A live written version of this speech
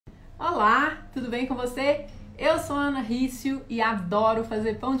Olá, tudo bem com você? Eu sou a Ana Rício e adoro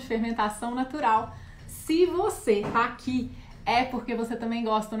fazer pão de fermentação natural. Se você tá aqui, é porque você também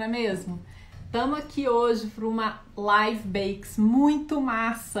gosta, não é mesmo? Estamos aqui hoje para uma live bakes muito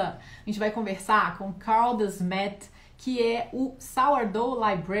massa. A gente vai conversar com Karl De Smedt, que é o Sourdough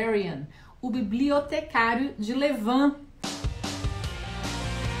Librarian, o bibliotecário de Levain.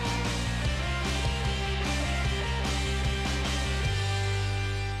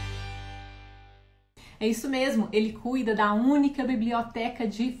 É isso mesmo, ele cuida da única biblioteca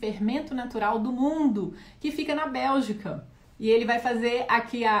de fermento natural do mundo, que fica na Bélgica. E ele vai fazer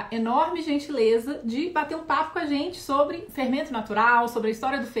aqui a enorme gentileza de bater um papo com a gente sobre fermento natural, sobre a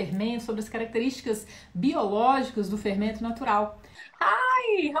história do fermento, sobre as características biológicas do fermento natural.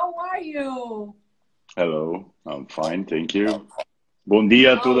 Hi, how are you? Hello, I'm fine, thank you. Bom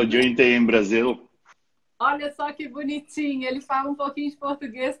dia a toda a gente em Brasil. Olha só que bonitinho, ele fala um pouquinho de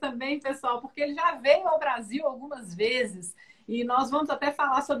português também, pessoal, porque ele já veio ao Brasil algumas vezes e nós vamos até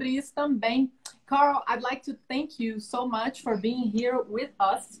falar sobre isso também. Karl, I'd like to thank you so much for being here with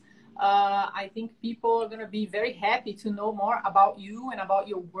us. I think people are going to be very happy to know more about you and about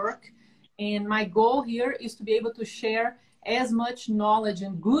your work. And my goal here is to be able to share as much knowledge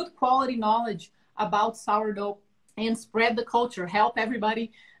and good quality knowledge about sourdough and spread the culture, help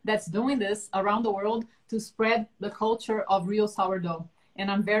everybody that's doing this around the world to spread the culture of real sourdough.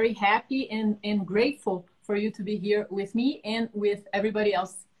 And I'm very happy and grateful for you to be here with me and with everybody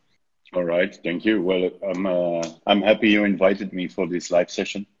else. All right, thank you. Well, I'm happy you invited me for this live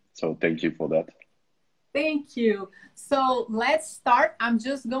session, so thank you for that. Thank you. So let's start. I'm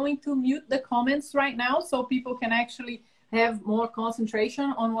just going to mute the comments right now so people can actually have more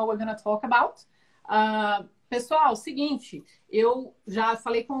concentration on what we're going to talk about. Pessoal, seguinte, eu já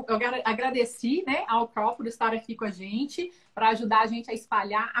falei eu agradeci, né, ao Karl por estar aqui com a gente, para ajudar a gente a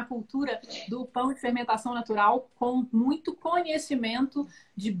espalhar a cultura do pão de fermentação natural com muito conhecimento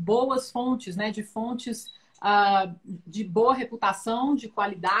de boas fontes, né, de fontes de boa reputação, de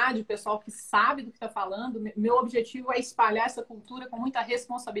qualidade, o pessoal que sabe do que está falando. Meu objetivo é espalhar essa cultura com muita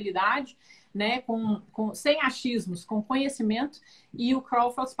responsabilidade, né, sem achismos, com conhecimento, e o Karl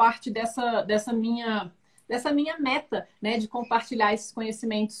faz parte dessa minha meta, né, de compartilhar esses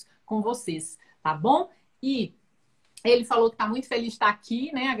conhecimentos com vocês, tá bom? E ele falou que está muito feliz de estar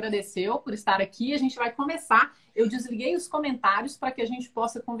aqui, né? Agradeceu por estar aqui. A gente vai começar. Eu desliguei os comentários para que a gente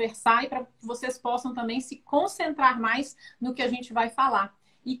possa conversar e para que vocês possam também se concentrar mais no que a gente vai falar.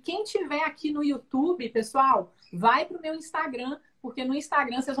 E quem tiver aqui no YouTube, pessoal, vai para o meu Instagram, porque no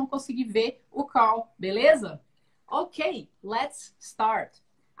Instagram vocês vão conseguir ver o Karl, beleza? Ok, let's start.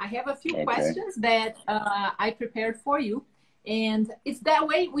 I have a few questions that I prepared for you. And it's that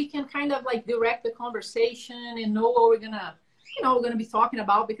way we can kind of like direct the conversation and know what we're gonna be talking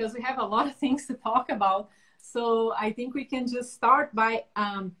about, because we have a lot of things to talk about. So I think we can just start by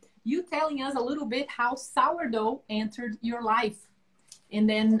you telling us a little bit how sourdough entered your life. And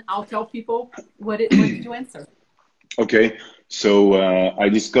then I'll tell people what did you answer. Okay, so I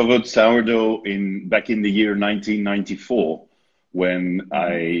discovered sourdough back in the year 1994 when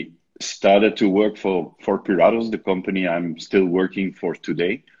I started to work for Piratos, the company I'm still working for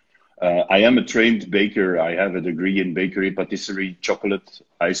today. I am a trained baker. I have a degree in bakery, patisserie, chocolate,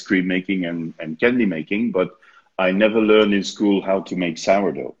 ice cream making, and candy making, but I never learned in school how to make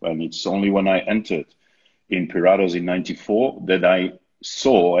sourdough. And it's only when I entered in Piratos in 94 that I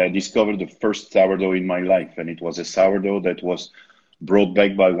discovered the first sourdough in my life. And it was a sourdough that was brought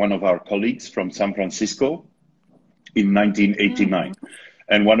back by one of our colleagues from San Francisco in 1989.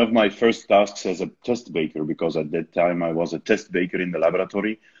 And one of my first tasks as a test baker, because at that time I was a test baker in the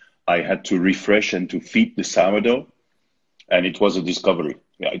laboratory, I had to refresh and to feed the sourdough. And it was a discovery.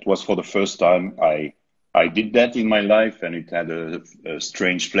 Yeah, it was for the first time I did that in my life, and it had a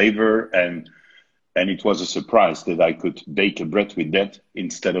strange flavor. And it was a surprise that I could bake a bread with that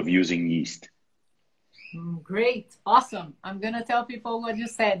instead of using yeast. Great. Awesome. I'm going to tell people what you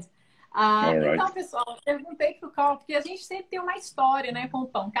said. Então, pessoal, eu perguntei para o Karl, porque a gente sempre tem uma história, né, com o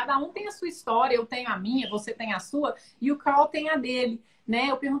pão. Cada um tem a sua história, eu tenho a minha, você tem a sua, e o Karl tem a dele, né?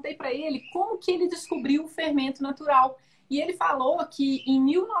 Eu perguntei para ele como que ele descobriu o fermento natural. E ele falou que em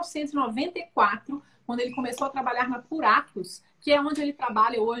 1994, quando ele começou a trabalhar na Piratos, que é onde ele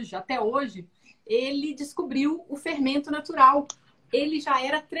trabalha hoje, até hoje, ele descobriu o fermento natural. Ele já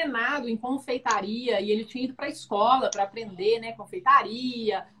era treinado em confeitaria e ele tinha ido para a escola para aprender, né,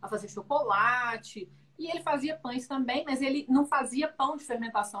 confeitaria, a fazer chocolate. E ele fazia pães também, mas ele não fazia pão de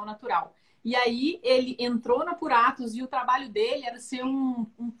fermentação natural. E aí ele entrou na Piratos e o trabalho dele era ser um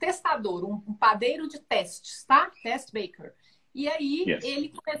testador, um padeiro de testes, tá? Test baker. E aí Yes. ele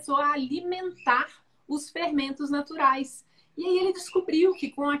começou a alimentar os fermentos naturais. E aí ele descobriu que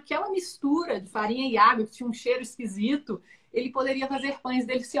com aquela mistura de farinha e água, que tinha um cheiro esquisito, ele poderia fazer pães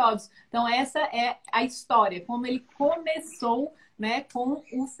deliciosos. Então essa é a história, como ele começou, né, com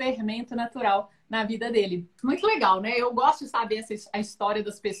o fermento natural na vida dele. Muito legal, né? Eu gosto de saber a história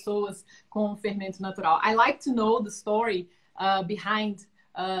das pessoas com o fermento natural. I like to know the story behind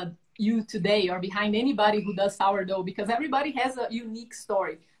you today, or behind anybody who does sourdough, because everybody has a unique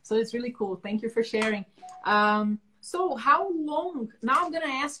story. So it's really cool. Thank you for sharing. So how long, now I'm going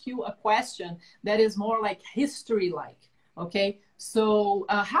to ask you a question that is more like history-like, okay? So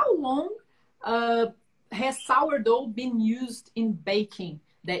how long has sourdough been used in baking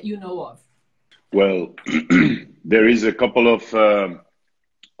that you know of? Well, there is a couple of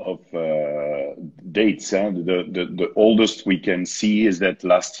dates. The oldest we can see is that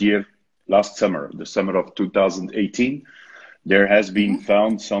last summer, the summer of 2018, there has been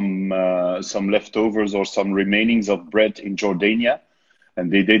found some leftovers or some remainings of bread in Jordania,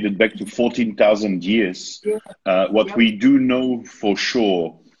 and they dated back to 14,000 years. What we do know for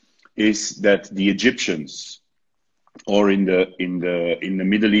sure is that the Egyptians, or in the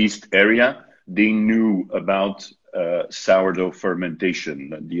Middle East area, they knew about sourdough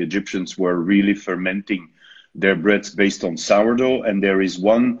fermentation. The Egyptians were really fermenting their breads based on sourdough, and there is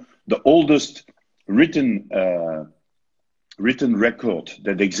the oldest written record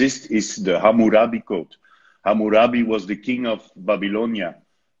that exists is the Hammurabi Code. Hammurabi was the king of Babylonia,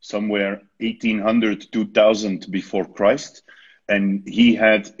 somewhere 1800, 2000 before Christ, and he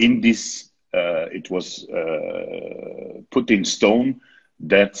had in this, it was put in stone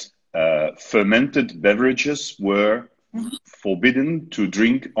that fermented beverages were forbidden to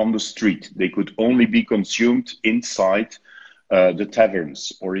drink on the street. They could only be consumed inside the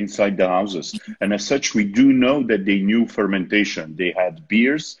taverns or inside the houses. And as such, we do know that they knew fermentation. They had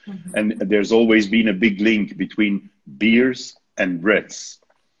beers, and there's always been a big link between beers and breads.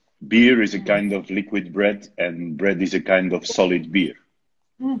 Beer is a kind of liquid bread, and bread is a kind of solid beer.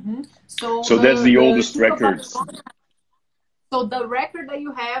 So that's the oldest record. So the record that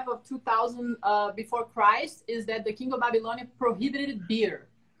you have of 2000 before Christ is that the king of Babylonia prohibited beer,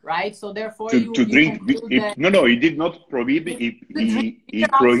 right? So therefore to drink. No, he did not prohibit. He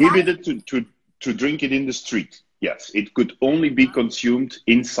prohibited to drink it in the street. Yes, it could only be consumed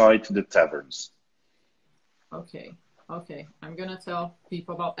inside the taverns. Okay. I'm gonna tell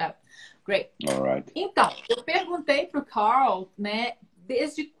people about that. Great. All right. Então, eu perguntei pro Karl, né,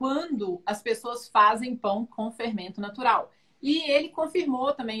 desde quando as pessoas fazem pão com fermento natural. E ele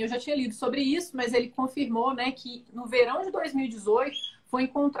confirmou também, eu já tinha lido sobre isso, mas ele confirmou, né, que no verão de 2018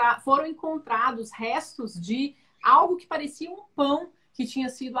 foram encontrados restos de algo que parecia um pão que tinha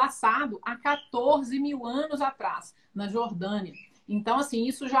sido assado há 14 mil anos atrás, na Jordânia. Então, assim,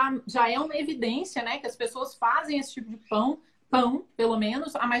 isso já é uma evidência, né, que as pessoas fazem esse tipo de pão, pelo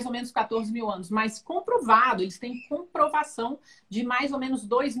menos, há mais ou menos 14 mil anos. Mas comprovado, eles têm comprovação de mais ou menos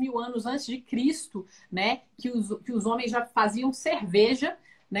 2 mil anos antes de Cristo, né, que os homens já faziam cerveja,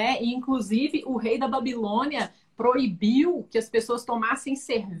 né, e inclusive o rei da Babilônia proibiu que as pessoas tomassem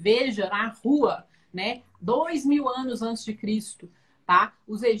cerveja na rua, né, 2 mil anos antes de Cristo. Tá?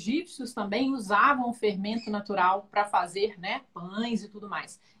 Os egípcios também usavam o fermento natural para fazer, né, pães e tudo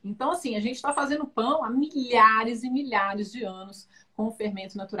mais. Então, assim, a gente está fazendo pão há milhares e milhares de anos com o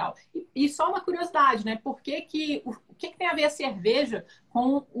fermento natural. E só uma curiosidade, né? O que tem a ver a cerveja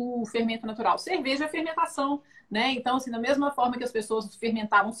com o fermento natural? Cerveja é fermentação, né? Então, assim, da mesma forma que as pessoas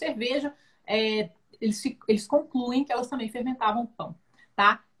fermentavam cerveja, eles concluem que elas também fermentavam pão,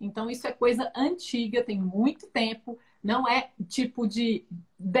 tá? Então, isso é coisa antiga, tem muito tempo. Não é tipo de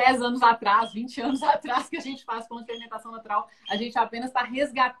 10 anos atrás, 20 anos atrás que a gente faz pão de fermentação natural. A gente apenas está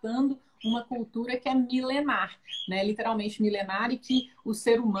resgatando uma cultura que é milenar, né? Literalmente milenar, e que o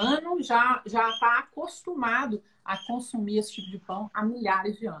ser humano já está acostumado a consumir esse tipo de pão há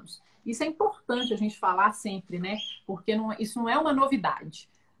milhares de anos. Isso é importante a gente falar sempre, né? Porque isso não é uma novidade.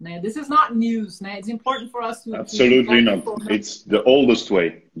 Né? This is not news, né? It's important for us to... Absolutely not. It's the oldest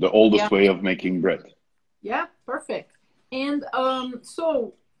way way of making bread. Yeah, perfect. And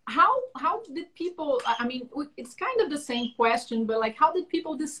so how did people, I mean, it's kind of the same question, but like, how did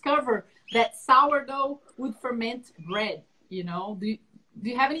people discover that sourdough would ferment bread? You know, do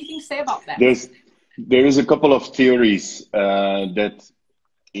you have anything to say about that? There is a couple of theories that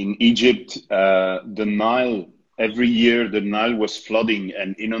in Egypt, the Nile, every year the Nile was flooding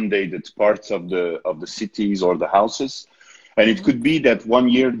and inundated parts of the cities or the houses. And it could be that one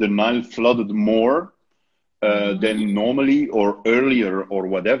year the Nile flooded more than normally or earlier or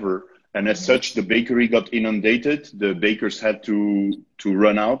whatever, And as such, the bakery got inundated. The bakers had to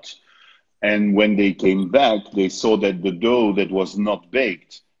run out. And when they came back, they saw that the dough that was not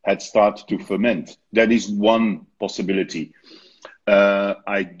baked had started to ferment. That is one possibility.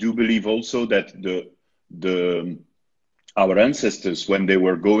 I do believe also that our ancestors, when they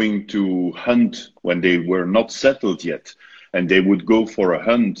were going to hunt, when they were not settled yet, and they would go for a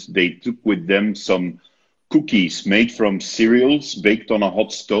hunt, they took with them some cookies made from cereals baked on a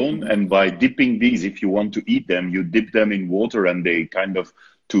hot stone. And by dipping these, if you want to eat them, you dip them in water and they kind of,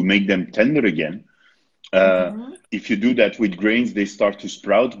 to make them tender again. If you do that with grains, they start to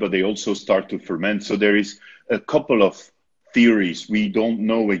sprout, but they also start to ferment. So there is a couple of theories. We don't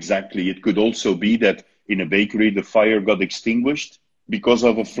know exactly. It could also be that in a bakery, the fire got extinguished because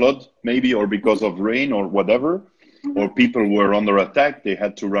of a flood, maybe, or because of rain or whatever, or people were under attack, they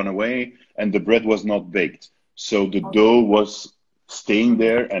had to run away, and the bread was not baked. So the dough was staying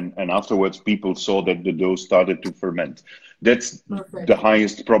there, and afterwards people saw that the dough started to ferment. That's the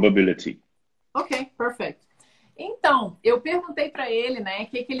highest probability. Ok, perfect. Então, eu perguntei para ele, né, o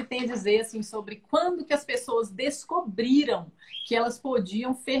que ele tem a dizer assim, sobre quando que as pessoas descobriram que elas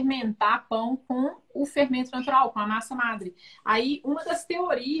podiam fermentar pão com o fermento natural, com a massa madre. Aí, uma das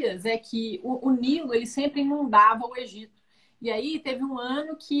teorias é que o Nilo, ele sempre inundava o Egito. E aí, teve um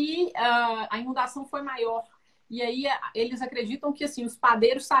ano que a inundação foi maior. E aí, eles acreditam que, assim, os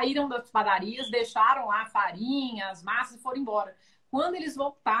padeiros saíram das padarias, deixaram lá a farinha, as massas e foram embora. Quando eles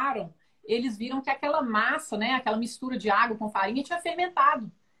voltaram, eles viram que aquela massa, né, aquela mistura de água com farinha tinha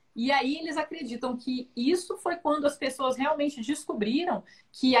fermentado. E aí eles acreditam que isso foi quando as pessoas realmente descobriram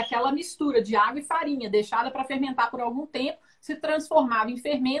que aquela mistura de água e farinha deixada para fermentar por algum tempo se transformava em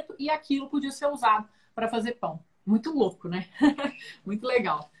fermento e aquilo podia ser usado para fazer pão. Muito louco, né? Muito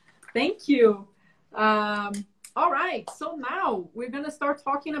legal. Thank you. All right, so now we're going to start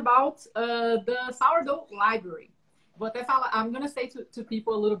talking about the sourdough library. Vou até falar, I'm going to say to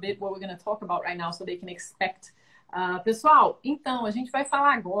people a little bit what we're going to talk about right now so they can expect. Pessoal, então, a gente vai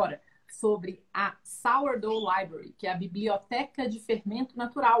falar agora sobre a Sourdough Library, que é a Biblioteca de Fermento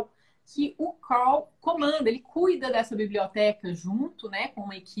Natural, que o Karl comanda, ele cuida dessa biblioteca junto, né, com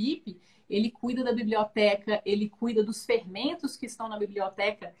uma equipe, ele cuida da biblioteca, ele cuida dos fermentos que estão na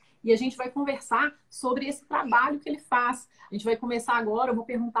biblioteca, e a gente vai conversar sobre esse trabalho que ele faz. A gente vai começar agora, eu vou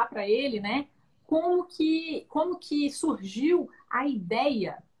perguntar para ele, né, como que surgiu a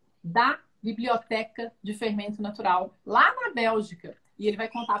ideia da Biblioteca de Fermento Natural lá na Bélgica. E ele vai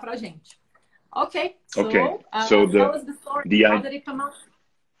contar pra gente. Okay, so tell us the story. How did it come out?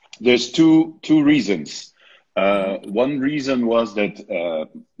 There's two reasons. One reason was that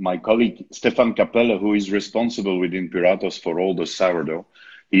my colleague Stefan Capella, who is responsible within Piratos for all the sourdough,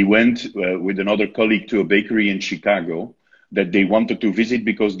 he went with another colleague to a bakery in Chicago that they wanted to visit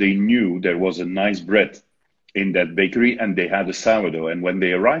because they knew there was a nice bread in that bakery and they had a sourdough. And when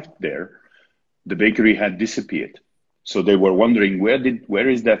they arrived there, the bakery had disappeared. So they were wondering, where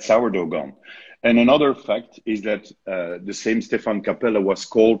is that sourdough gone? And another fact is that the same Stefan Capella was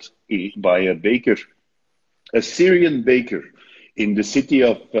called by a baker, a Syrian baker in the city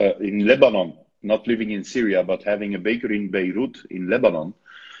of, in Lebanon, not living in Syria, but having a baker in Beirut, in Lebanon.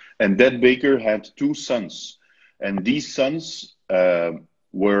 And that baker had two sons. And these sons had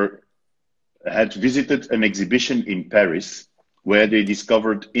visited an exhibition in Paris where they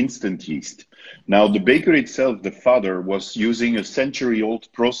discovered instant yeast. Now, the baker itself, the father, was using a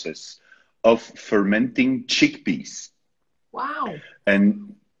century-old process of fermenting chickpeas. Wow.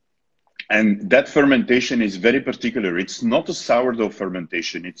 And that fermentation is very particular. It's not a sourdough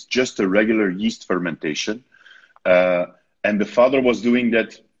fermentation. It's just a regular yeast fermentation. And the father was doing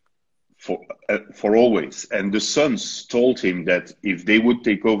that for always. And the sons told him that if they would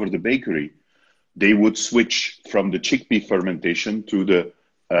take over the bakery, they would switch from the chickpea fermentation to the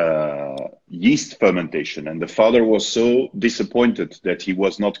yeast fermentation. And the father was so disappointed that he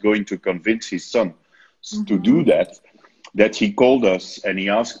was not going to convince his son to do that he called us and he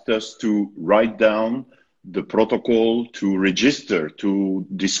asked us to write down the protocol, to register, to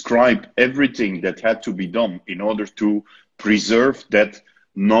describe everything that had to be done in order to preserve that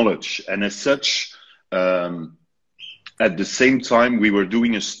knowledge. And as such, at the same time, we were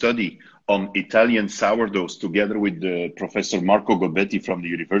doing a study on Italian sourdoughs together with Professor Marco Gobetti from the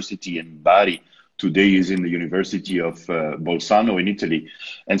university in Bari. Today he's in the University of Bolzano in Italy.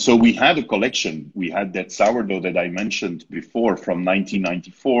 And so we had a collection. We had that sourdough that I mentioned before from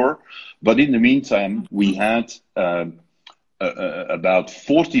 1994. But in the meantime, we had about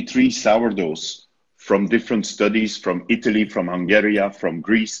 43 sourdoughs from different studies from Italy, from Hungary, from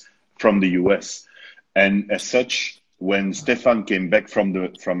Greece, from the US. And as such, when Stefan came back from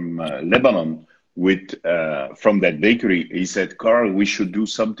Lebanon with from that bakery, he said, "Karl, we should do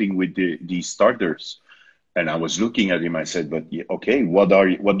something with these starters." And I was looking at him. I said, "But okay, what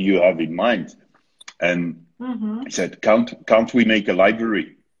do you have in mind?" And he said, "Can't we make a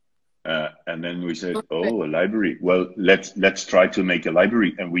library?" And then we said, "Oh, a library. Well, let's try to make a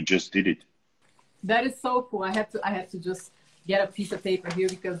library," and we just did it. That is so cool. I had to just get a piece of paper here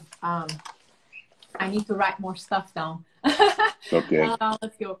because I need to write more stuff down. Okay.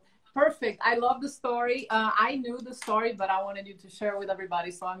 Let's go. Perfect. I love the story. I knew the story, but I wanted you to share with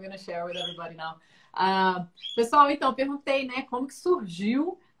everybody, so I'm going to share with everybody now. Pessoal, então, perguntei, né, como que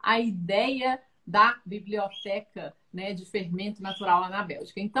surgiu a ideia da biblioteca, né, de fermento natural lá na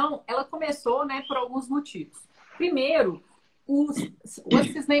Bélgica. Então, ela começou, né, por alguns motivos. Primeiro, what's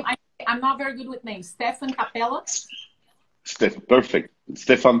his name? I'm not very good with names. Stefan Capella? Perfect.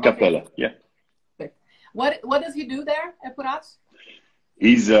 Stefan Capella, okay. yeah. Perfect. What does he do there at Puratos?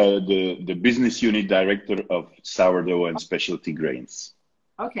 He's the business unit director of sourdough and specialty grains.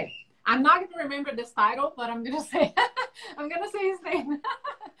 Okay. I'm not going to remember this title, but I'm going to say his name.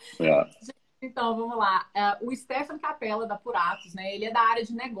 Yeah. Então, vamos lá. O Stefan Capella, da Puratos, né? Ele é da área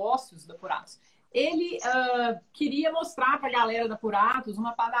de negócios da Puratos. Ele queria mostrar para a galera da Puratos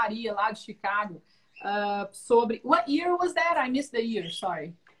uma padaria lá de Chicago sobre... What year was that? I missed the year,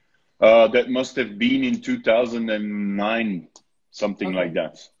 sorry. That must have been in 2009, something like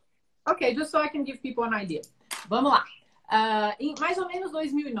that. Okay, just so I can give people an idea. Vamos lá. Em mais ou menos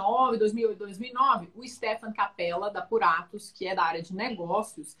 2009, 2009, o Stefan Capella, da Puratos, que é da área de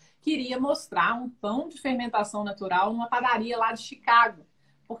negócios, queria mostrar um pão de fermentação natural numa padaria lá de Chicago.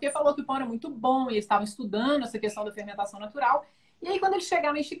 Porque falou que o pão era muito bom e eles estavam estudando essa questão da fermentação natural. E aí, quando eles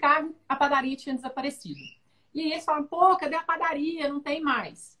chegaram em Chicago, a padaria tinha desaparecido. E aí eles falaram, pô, cadê a padaria? Não tem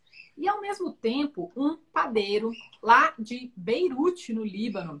mais. E, ao mesmo tempo, um padeiro lá de Beirute, no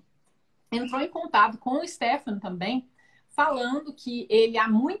Líbano, entrou em contato com o Stefan também, falando que ele há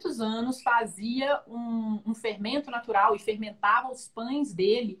muitos anos fazia um fermento natural e fermentava os pães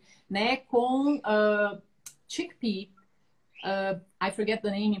dele, né, com chickpea. I forget the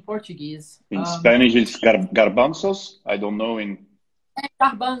name in Portuguese. In Spanish, it's garbanzos. I don't know in...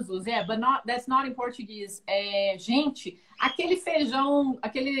 Garbanzos, yeah, but that's not in Portuguese. Gente, aquele feijão,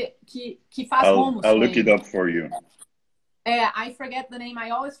 aquele que faz hummus. I'll look it up for you. I forget the name. I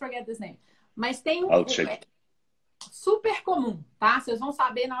always forget this name. Mas tem I'll check. Super comum, tá? Vocês vão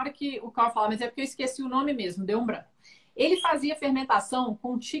saber na hora que o Karl falar, mas é porque eu esqueci o nome mesmo, deu um branco. Ele fazia fermentação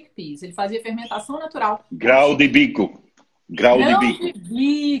com chickpeas, ele fazia fermentação natural. Grão de bico. Grão de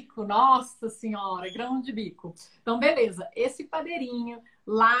bico, nossa senhora, grão de bico. Então, beleza, esse padeirinho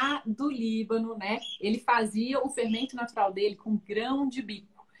lá do Líbano, né? Ele fazia o fermento natural dele com grão de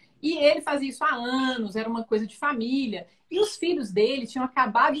bico. E ele fazia isso há anos, era uma coisa de família. E os filhos dele tinham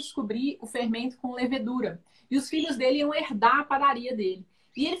acabado de descobrir o fermento com levedura. E os filhos dele iam herdar a padaria dele.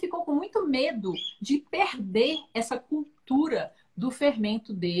 E ele ficou com muito medo de perder essa cultura do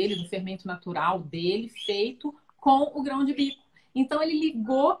fermento dele, do fermento natural dele, feito com o grão de bico. Então ele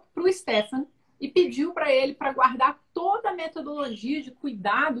ligou para o Stefan e pediu para ele para guardar toda a metodologia de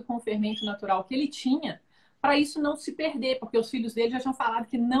cuidado com o fermento natural que ele tinha, para isso não se perder, porque os filhos dele já tinham falado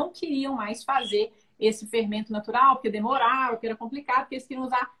que não queriam mais fazer esse fermento natural, porque demorava, porque era complicado, porque eles queriam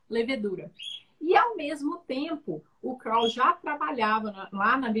usar levedura. E, ao mesmo tempo, o Karl já trabalhava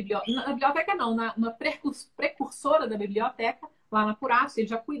lá na biblioteca, não, na precursora da biblioteca, lá na Puratos. Ele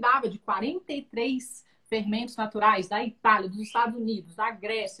já cuidava de 43 fermentos naturais da Itália, dos Estados Unidos, da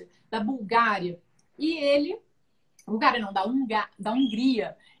Grécia, da Bulgária. E ele, Bulgária não, da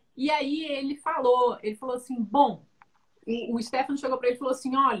Hungria. E aí ele falou assim, bom, o Stefan chegou para ele e falou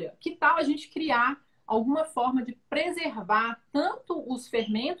assim, olha, que tal a gente criar alguma forma de preservar tanto os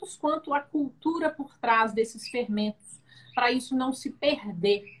fermentos quanto a cultura por trás desses fermentos, para isso não se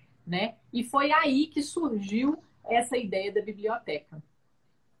perder, né? E foi aí que surgiu essa ideia da biblioteca.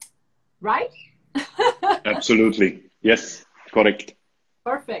 Right? Absolutely. Yes, correct.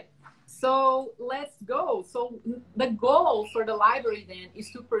 Perfect. So let's go. So the goal for the library then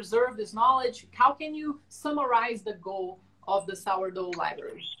is to preserve this knowledge. How can you summarize the goal of the sourdough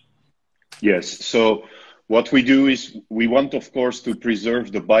library? Yes. So what we do is we want, of course, to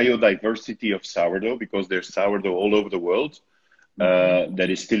preserve the biodiversity of sourdough, because there's sourdough all over the world that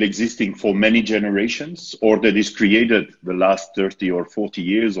is still existing for many generations, or that is created the last 30 or 40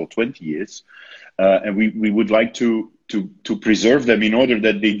 years or 20 years. And we would like to preserve them in order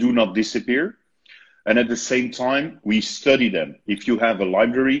that they do not disappear. And at the same time, we study them. If you have a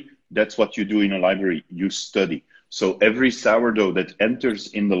library, that's what you do in a library, you study. So every sourdough that enters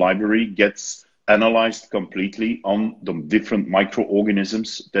in the library gets analyzed completely on the different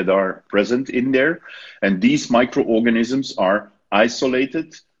microorganisms that are present in there. And these microorganisms are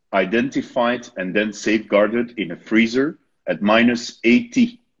isolated, identified, and then safeguarded in a freezer at minus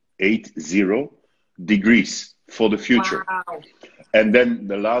 80 degrees for the future. Wow. And then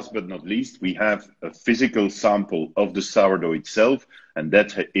the last but not least, we have a physical sample of the sourdough itself, and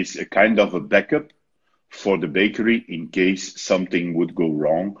that is a kind of a backup for the bakery in case something would go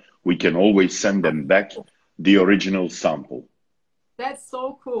wrong. We can always send them back the original sample. That's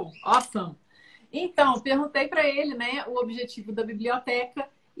so cool. Awesome. Então, perguntei para ele, né, o objetivo da biblioteca,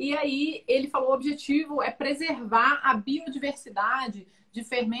 e aí ele falou o objetivo é preservar a biodiversidade de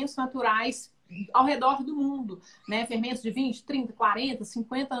fermentos naturais ao redor do mundo, né? Fermentos de 20, 30, 40,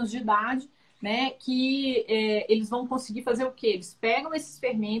 50 anos de idade, né? Que eles vão conseguir fazer o quê? Eles pegam esses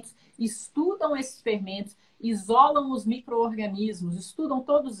fermentos, estudam esses fermentos, isolam os micro-organismos, estudam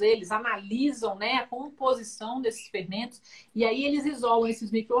todos eles, analisam, né, a composição desses fermentos, e aí eles isolam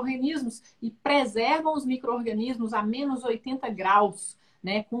esses micro-organismos e preservam os micro-organismos a menos 80 graus,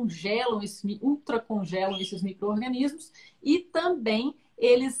 né, ultracongelam esses micro-organismos, e também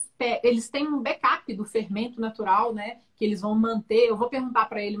eles têm um backup do fermento natural, né, que eles vão manter. Eu vou perguntar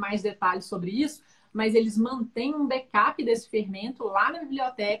para ele mais detalhes sobre isso, mas eles mantêm um backup desse fermento lá na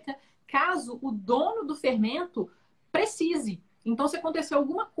biblioteca, caso o dono do fermento precise. Então, se acontecer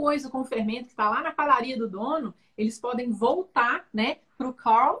alguma coisa com o fermento que está lá na padaria do dono, eles podem voltar, né, para o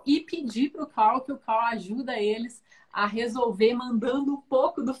Karl e pedir para o Karl que o Karl ajuda eles a resolver, mandando um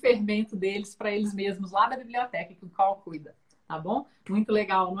pouco do fermento deles para eles mesmos lá da biblioteca, que o Karl cuida. Tá bom? Muito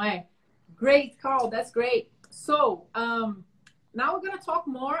legal, não é? Great, Karl, that's great. So, now we're going to talk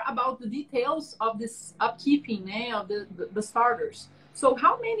more about the details of this upkeeping, né, of the starters. So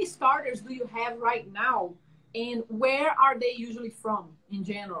how many starters do you have right now, and where are they usually from in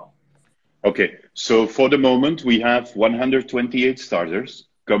general? Okay, so for the moment we have 128 starters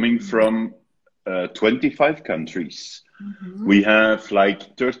coming from 25 countries. We have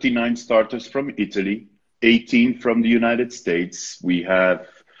like 39 starters from Italy, 18 from the United States. We have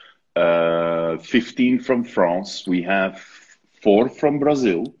 15 from France. We have 4 from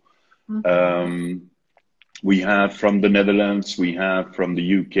Brazil. We have from the Netherlands, we have from the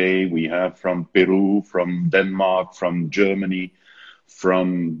UK, we have from Peru, from Denmark, from Germany,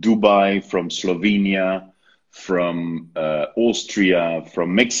 from Dubai, from Slovenia, from Austria,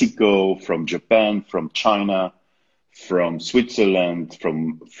 from Mexico, from Japan, from China, from Switzerland,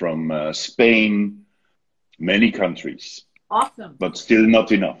 from Spain, many countries. Awesome. But still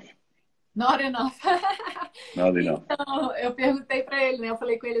not enough. Not enough. Not enough. Então, eu perguntei para ele, né? Eu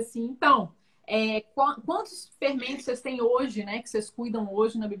falei com ele assim, então, quantos fermentos vocês têm hoje, né? Que vocês cuidam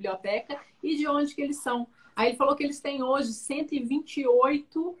hoje na biblioteca e de onde que eles são? Aí ele falou que eles têm hoje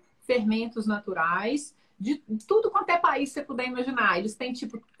 128 fermentos naturais, de tudo quanto é país você puder imaginar. Eles têm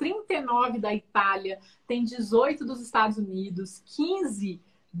tipo 39 da Itália, tem 18 dos Estados Unidos, 15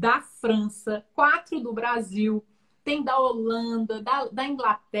 da França, 4 do Brasil, tem da Holanda, da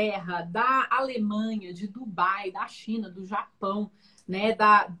Inglaterra, da Alemanha, de Dubai, da China, do Japão, né,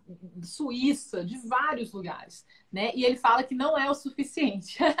 da Suíça, de vários lugares, né? E ele fala que não é o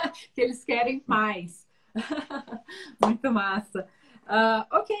suficiente, que eles querem mais. Muito massa.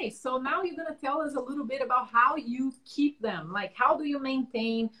 Okay, so now you're going to tell us a little bit about how you keep them. Like, how do you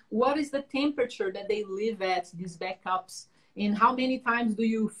maintain? What is the temperature that they live at, these backups? And how many times do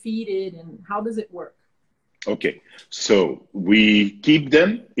you feed it? And how does it work? Okay, so we keep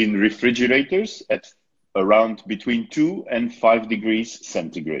them in refrigerators at around between 2 and 5 degrees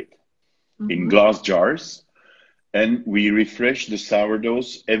centigrade in glass jars. And we refresh the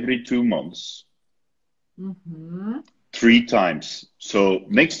sourdoughs every 2 months. 3 times. So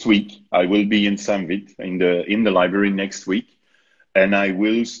next week I will be in Saint-Vith in the library next week, and I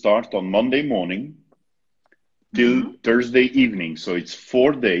will start on Monday morning till Thursday evening. So it's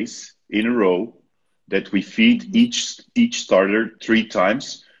 4 days in a row that we feed each starter 3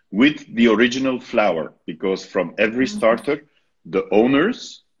 times with the original flour, because from every starter the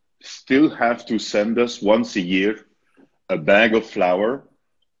owners still have to send us once a year a bag of flour,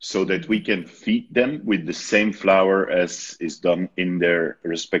 so that we can feed them with the same flour as is done in their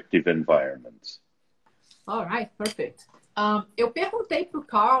respective environments. All right, perfect. Eu perguntei para o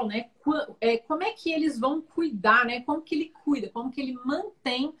Karl, né, como é que eles vão cuidar, né? Como que ele cuida, como que ele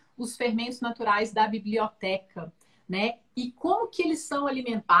mantém os fermentos naturais da biblioteca, né? E como que eles são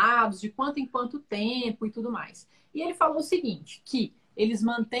alimentados, de quanto em quanto tempo e tudo mais. E ele falou o seguinte, que eles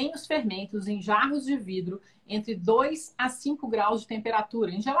mantêm os fermentos em jarros de vidro entre 2 a 5 graus de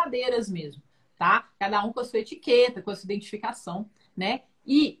temperatura, em geladeiras mesmo, tá? Cada um com a sua etiqueta, com a sua identificação, né?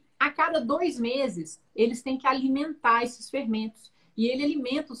 E A cada 2 meses, eles têm que alimentar esses fermentos. E ele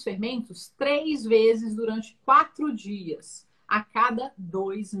alimenta os fermentos 3 vezes durante 4 dias, a cada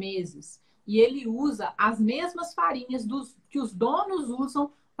 2 meses. E ele usa as mesmas farinhas que os donos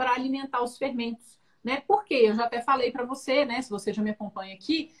usam para alimentar os fermentos. Né? Porque eu já até falei para você, né? Se você já me acompanha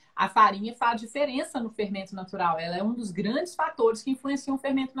aqui, a farinha faz diferença no fermento natural. Ela é um dos grandes fatores que influenciam o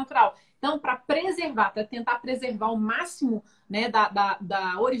fermento natural. Então, para preservar, para tentar preservar o máximo, né,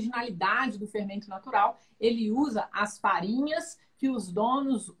 da originalidade do fermento natural, ele usa as farinhas que os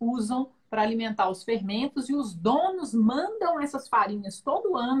donos usam para alimentar os fermentos, e os donos mandam essas farinhas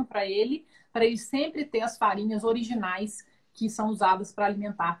todo ano para ele sempre ter as farinhas originais que são usadas para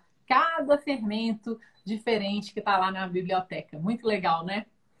alimentar cada fermento diferente que está lá na biblioteca. Muito legal, né?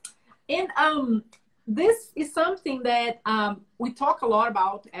 And this is something that we talk a lot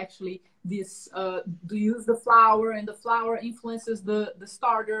about, actually, this to use the flour, and the flour influences the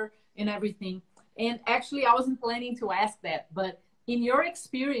starter and everything. And actually, I wasn't planning to ask that, but in your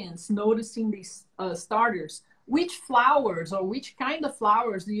experience noticing these starters, which flours or which kind of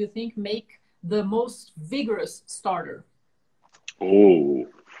flours do you think make the most vigorous starter? Oh,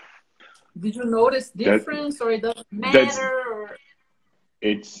 did you notice difference, or it doesn't matter? Or...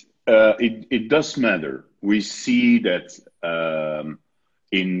 It does matter. We see that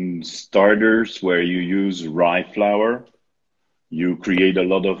in starters where you use rye flour, you create a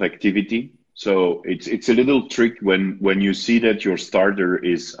lot of activity. So it's a little trick when you see that your starter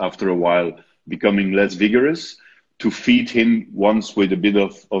is after a while becoming less vigorous, to feed him once with a bit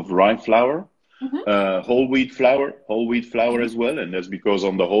of rye flour. Whole wheat flour as well, and that's because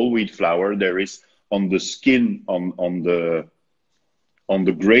on the whole wheat flour there is on the skin, on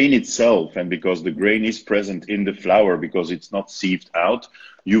the grain itself, and because the grain is present in the flour, because it's not sieved out,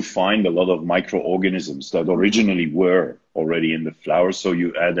 you find a lot of microorganisms that originally were already in the flour, so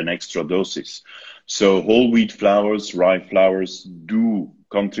you add an extra doses. So whole wheat flours, rye flours do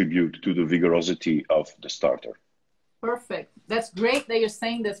contribute to the vigorosity of the starter. Perfect. That's great that you're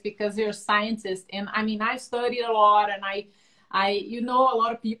saying this, because you're a scientist. And I mean, I've studied a lot, and you know, a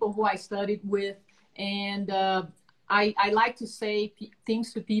lot of people who I studied with, and I like to say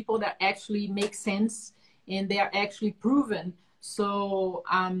things to people that actually make sense and they are actually proven. So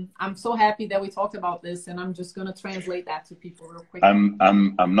I'm so happy that we talked about this, and I'm just going to translate that to people real quick.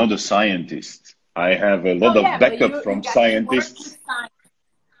 I'm not a scientist. I have a lot of backup from scientists.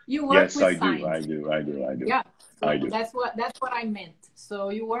 You work with science. I do. Yeah. So I do. That's what I meant. So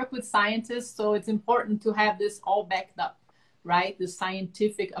you work with scientists, so it's important to have this all backed up, right? The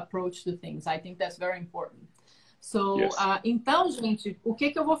scientific approach to things. I think that's very important. So, yes. Então, gente, o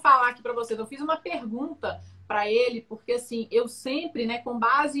que eu vou falar aqui para vocês? Eu fiz uma pergunta para ele, porque assim, eu sempre, né, com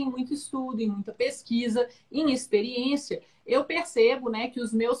base em muito estudo, em muita pesquisa, em experiência, eu percebo, né, que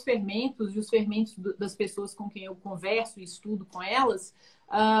os meus fermentos e os fermentos das pessoas com quem eu converso e estudo com elas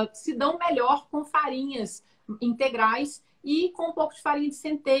se dão melhor com farinhas integrais e com um pouco de farinha de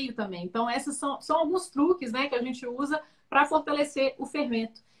centeio também. Então, esses são alguns truques, né, que a gente usa para fortalecer o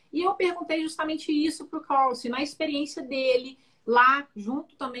fermento. E eu perguntei justamente isso para o Karl, se na experiência dele, lá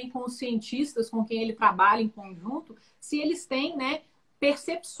junto também com os cientistas com quem ele trabalha em conjunto, se eles têm, né,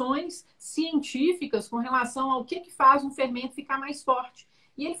 percepções científicas com relação ao que faz um fermento ficar mais forte.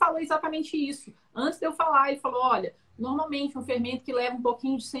 E ele falou exatamente isso. Antes de eu falar, ele falou, olha, normalmente um fermento que leva um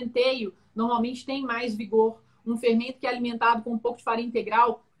pouquinho de centeio, normalmente tem mais vigor. Um fermento que é alimentado com um pouco de farinha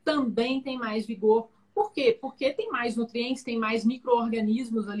integral também tem mais vigor. Por quê? Porque tem mais nutrientes, tem mais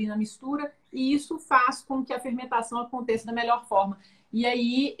micro-organismos ali na mistura, e isso faz com que a fermentação aconteça da melhor forma. E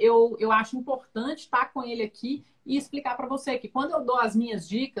aí eu acho importante estar com ele aqui e explicar para você que quando eu dou as minhas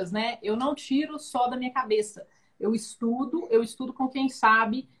dicas, né, eu não tiro só da minha cabeça. Eu estudo com quem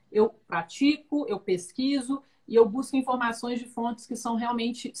sabe, eu pratico, eu pesquiso e eu busco informações de fontes que são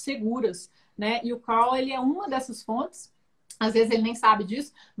realmente seguras, né? E o Karl, ele é uma dessas fontes. Às vezes ele nem sabe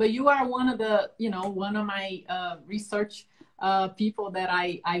disso, but you are one of the, one of my research people that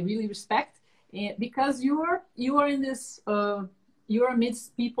I really respect, because you are in this, you are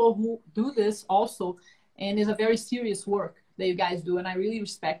amidst people who do this also, and it's a very serious work that you guys do, and I really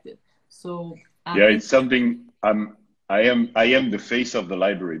respect it. So yeah, it's something. I am the face of the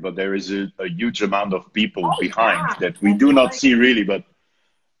library, but there is a huge amount of people behind that we do not see really, but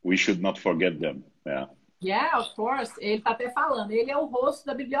we should not forget them. Yeah. Yeah, of course. Ele está até falando. Ele é o rosto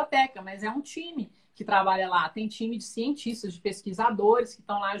da biblioteca, mas é um time que trabalha lá. Tem time de cientistas, de pesquisadores que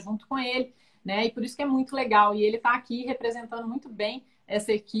estão lá junto com ele, né? E por isso que é muito legal. E ele está aqui representando muito bem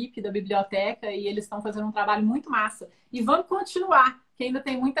essa equipe da biblioteca, e eles estão fazendo um trabalho muito massa. E vamos continuar, que ainda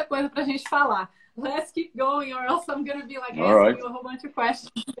tem muita coisa para a gente falar. let's keep going, or else I'm gonna be like All asking right. you a whole bunch of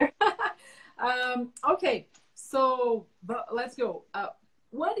questions here. Okay, so let's go.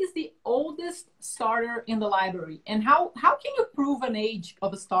 What is the oldest starter in the library, and how can you prove an age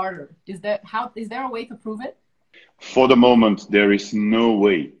of a starter? Is there a way to prove it? For the moment, there is no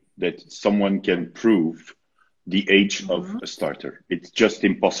way that someone can prove the age of a starter. It's just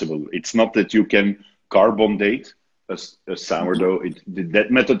impossible. It's not that you can carbon date a sourdough.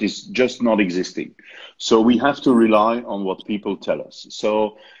 That method is just not existing. So we have to rely on what people tell us.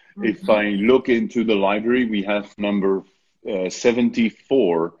 So if I look into the library, we have number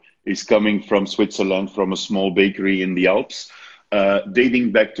 74 is coming from Switzerland, from a small bakery in the Alps,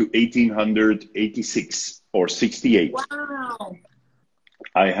 dating back to 1886 or 68. Wow.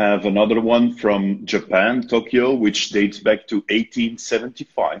 I have another one from Japan, Tokyo, which dates back to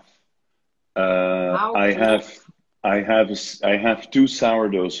 1875. Wow. I have two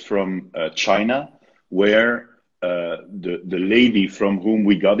sourdoughs from China, where the lady from whom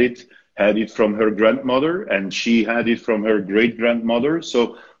we got it had it from her grandmother, and she had it from her great grandmother.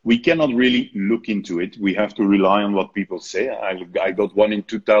 So we cannot really look into it. We have to rely on what people say. I got one in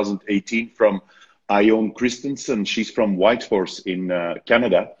 2018 from Ione Christensen. She's from Whitehorse in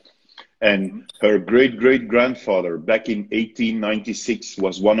Canada. And her great-great-grandfather back in 1896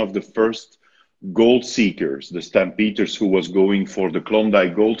 was one of the first gold seekers, the stampeders who was going for the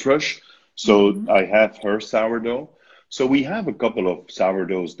Klondike Gold Rush. So I have her sourdough. So we have a couple of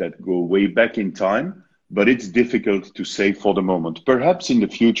sourdoughs that go way back in time, but it's difficult to say for the moment. Perhaps in the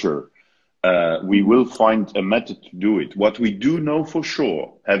future, we will find a method to do it. What we do know for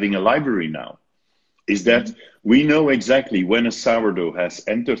sure, having a library now, is that we know exactly when a sourdough has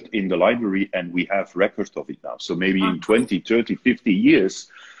entered in the library, and we have records of it now. So maybe in 20, 30, 50 years,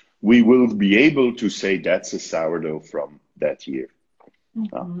 we will be able to say that's a sourdough from that year.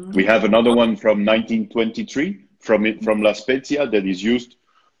 We have another one from 1923 from La Spezia that is used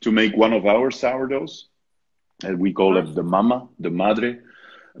to make one of our sourdoughs. And we call it the mama, the madre.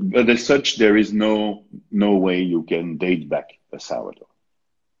 But as such, there is no way you can date back a sourdough.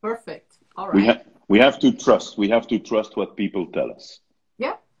 Perfect. All right. We have to trust. We have to trust what people tell us.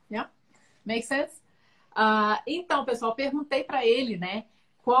 Yeah, yeah. Makes sense. Então, pessoal, perguntei para ele, né,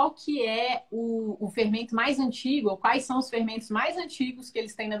 qual que é o fermento mais antigo, ou quais são os fermentos mais antigos que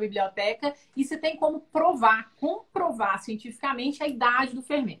eles têm na biblioteca, e se tem como comprovar cientificamente a idade do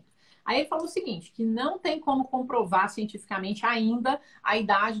fermento. Aí ele falou o seguinte, que não tem como comprovar cientificamente ainda a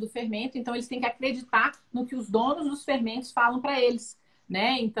idade do fermento, então eles têm que acreditar no que os donos dos fermentos falam para eles,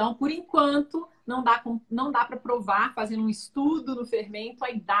 né? Então, por enquanto, não dá para provar, fazendo um estudo no fermento, a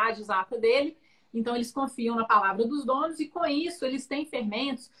idade exata dele. Então, eles confiam na palavra dos donos, e com isso, eles têm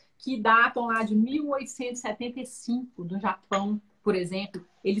fermentos que datam lá de 1875, do Japão, por exemplo.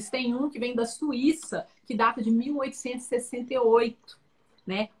 Eles têm um que vem da Suíça, que data de 1868.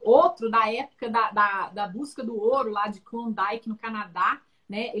 Né? Outro da época da busca do ouro, lá de Klondike, no Canadá.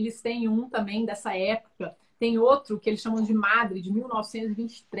 Né? Eles têm um também dessa época. Tem outro que eles chamam de madre, de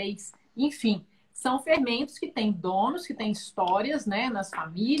 1923. Enfim, são fermentos que têm donos, que têm histórias, né, nas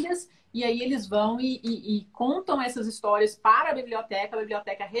famílias. E aí eles vão e contam essas histórias para a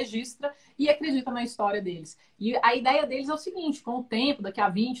biblioteca registra e acredita na história deles. E a ideia deles é o seguinte, com o tempo, daqui a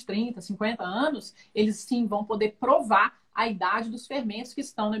 20, 30, 50 anos, eles sim vão poder provar a idade dos fermentos que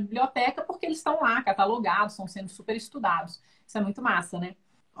estão na biblioteca, porque eles estão lá catalogados, estão sendo super estudados. Isso é muito massa, né?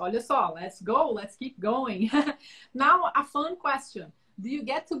 Olha só, let's go, let's keep going. Now, a fun question. Do you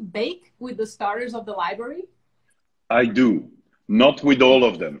get to bake with the starters of the library? I do. Not with all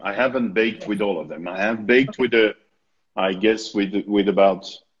of them. I haven't baked with all of them. I have baked with I guess with about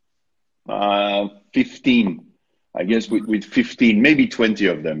 15. I guess with 15, maybe 20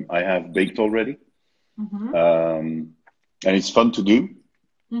 of them I have baked already. And it's fun to do,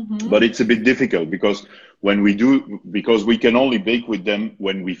 but it's a bit difficult because because we can only bake with them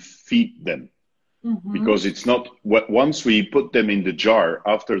when we feed them. Because it's not, once we put them in the jar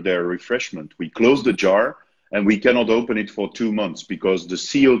after their refreshment, we close the jar and we cannot open it for 2 months because the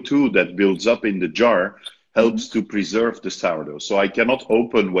CO2 that builds up in the jar helps to preserve the sourdough. So I cannot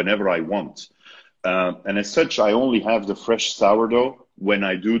open whenever I want. And as such, I only have the fresh sourdough when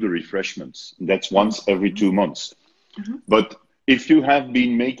I do the refreshments. That's once every 2 months. But if you have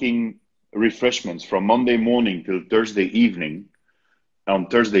been making refreshments from Monday morning till Thursday evening, on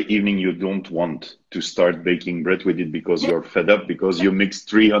Thursday evening, you don't want to start baking bread with it because you're fed up, because you mix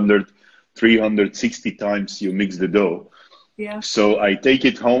 360 times you mix the dough. Yeah. So I take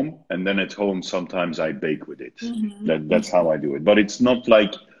it home, and then at home sometimes I bake with it. That's how I do it. But it's not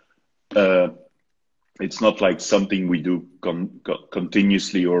like something we do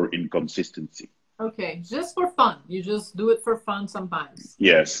continuously or in consistency. Okay, just for fun. You just do it for fun sometimes.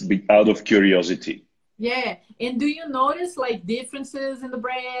 Yes, out of curiosity. Yeah, and do you notice like differences in the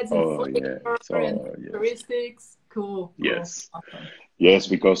breads and flavor and characteristics? Cool. Yes. Awesome. Yes,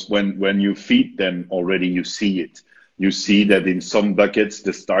 because when you feed them already, you see it. You see that in some buckets,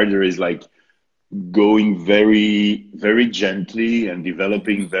 the starter is like going very, very gently and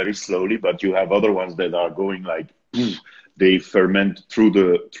developing very slowly, but you have other ones that are going like, they ferment through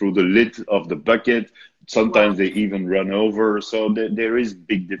the lid of the bucket. Sometimes they even run over. So there is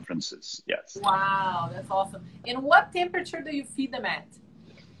big differences. Yes. Wow, that's awesome. And what temperature do you feed them at?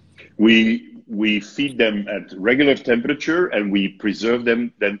 We feed them at regular temperature and we preserve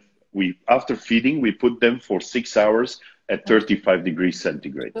them. Then after feeding, we put them for 6 hours at 35 degrees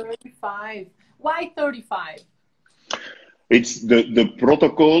centigrade. 35. Why 35? It's the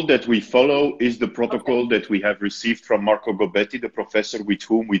protocol that we follow is the protocol that we have received from Marco Gobetti, the professor with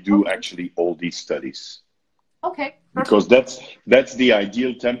whom we do actually all these studies. Okay. Perfect. Because that's the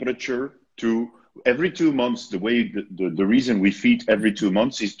ideal temperature to every 2 months. The way the reason we feed every 2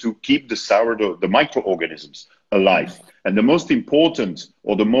 months is to keep the sourdough, the microorganisms alive. And the most important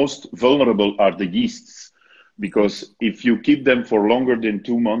or the most vulnerable are the yeasts. Because if you keep them for longer than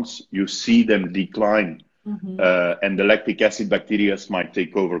 2 months, you see them decline. And the lactic acid bacteria might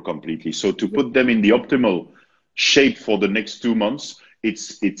take over completely. So to put them in the optimal shape for the next 2 months,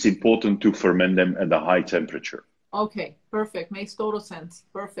 it's important to ferment them at a high temperature. Okay, perfect. Makes total sense.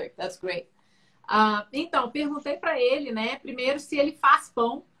 Perfect. That's great. Então, perguntei para ele, né, primeiro se ele faz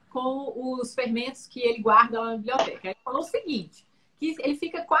pão com os fermentos que ele guarda lá na biblioteca. Ele falou o seguinte, que ele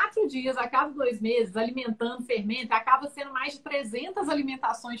fica 4 dias a cada 2 meses alimentando fermento, acaba sendo mais de 300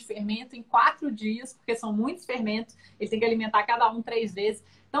 alimentações de fermento em 4 dias, porque são muitos fermentos, ele tem que alimentar cada um 3 vezes.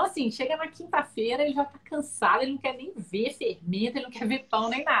 Então, assim, chega na quinta-feira, ele já tá cansado, ele não quer nem ver fermento, ele não quer ver pão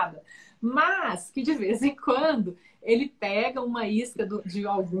nem nada. Mas que de vez em quando ele pega uma isca de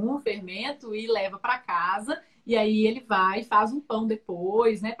algum fermento e leva para casa, e aí ele vai e faz um pão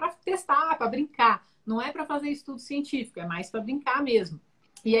depois, né, para testar, para brincar. Não é para fazer estudo científico, é mais para brincar mesmo.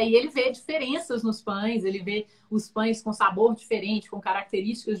 E aí ele vê diferenças nos pães, ele vê os pães com sabor diferente, com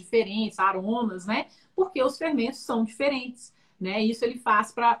características diferentes, aromas, né? Porque os fermentos são diferentes, né? Isso ele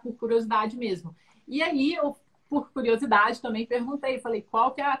faz por curiosidade mesmo. E aí eu, por curiosidade, também perguntei, falei,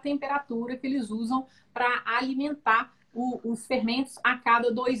 qual que é a temperatura que eles usam para alimentar os fermentos a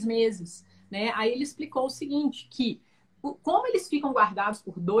cada 2 meses, né? Aí ele explicou o seguinte, que como eles ficam guardados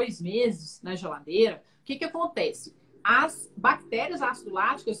por 2 meses na geladeira, o que acontece? As bactérias ácido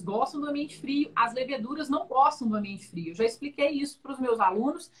láticas gostam do ambiente frio, as leveduras não gostam do ambiente frio. Eu já expliquei isso para os meus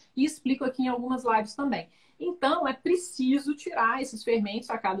alunos e explico aqui em algumas lives também. Então, é preciso tirar esses fermentos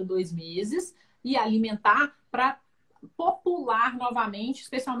a cada 2 meses e alimentar para popular novamente,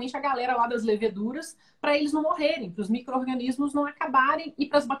 especialmente a galera lá das leveduras, para eles não morrerem, para os micro-organismos não acabarem e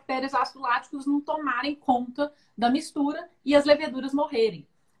para as bactérias ácido láticos não tomarem conta da mistura e as leveduras morrerem.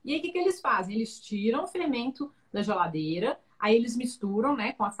 E aí o que eles fazem? Eles tiram o fermento da geladeira, aí eles misturam,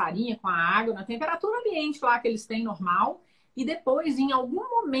 né, com a farinha, com a água, na temperatura ambiente lá que eles têm normal, e depois, em algum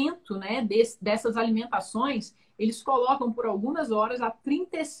momento, né, dessas alimentações, eles colocam por algumas horas a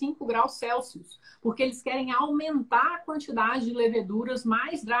 35 graus Celsius, porque eles querem aumentar a quantidade de leveduras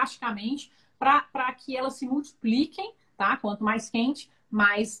mais drasticamente para que elas se multipliquem, tá? Quanto mais quente,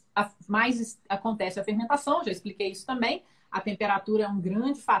 mais acontece a fermentação, já expliquei isso também. A temperatura é um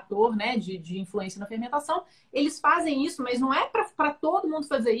grande fator, né, de influência na fermentação. Eles fazem isso, mas não é para todo mundo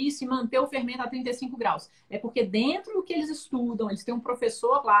fazer isso e manter o fermento a 35 graus. É porque dentro do que eles estudam, eles têm um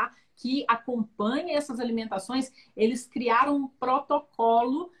professor lá que acompanha essas alimentações, eles criaram um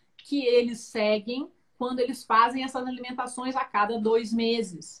protocolo que eles seguem quando eles fazem essas alimentações a cada 2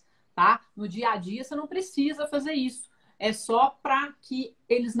 meses, tá? No dia a dia você não precisa fazer isso. É só para que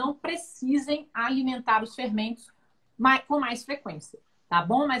eles não precisem alimentar os fermentos com mais frequência, tá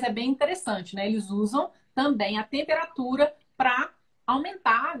bom? Mas é bem interessante, né? Eles usam também a temperatura para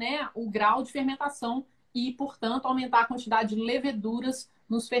aumentar, né, o grau de fermentação e, portanto, aumentar a quantidade de leveduras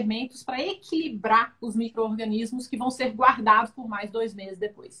nos fermentos para equilibrar os micro-organismos que vão ser guardados por mais 2 meses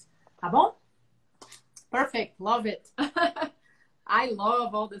depois, tá bom? Perfect, love it. I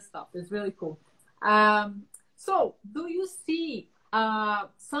love all this stuff, it's really cool. So, do you see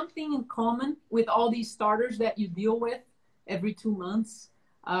something in common with all these starters that you deal with every 2 months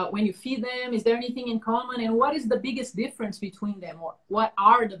when you feed them? Is there anything in common? And what is the biggest difference between them? Or what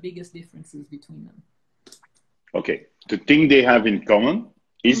are the biggest differences between them? Okay, the thing they have in common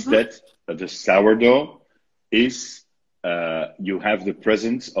is that the sourdough is, you have the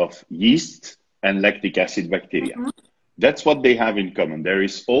presence of yeast and lactic acid bacteria. That's what they have in common. There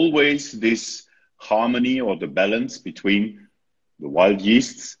is always this harmony or the balance between the wild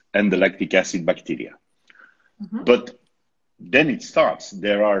yeasts and the lactic acid bacteria. But then it starts.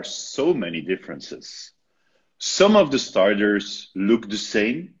 There are so many differences. Some of the starters look the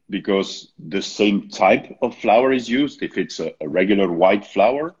same because the same type of flour is used. If it's a regular white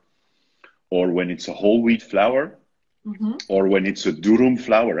flour, or when it's a whole wheat flour, or when it's a durum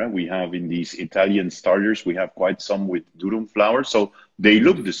flour. We have in these Italian starters, we have quite some with durum flour. So they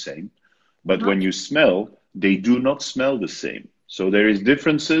look the same, but when you smell, they do not smell the same. So there is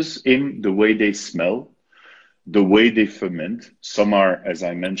differences in the way they smell, the way they ferment. Some are, as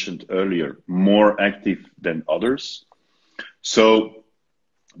I mentioned earlier, more active than others. So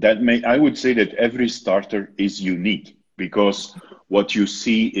I would say that every starter is unique, because what you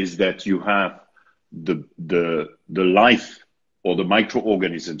see is that you have the life or the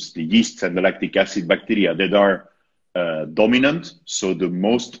microorganisms, the yeasts and the lactic acid bacteria that are dominant, so the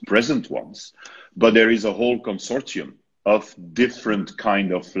most present ones. But there is a whole consortium of different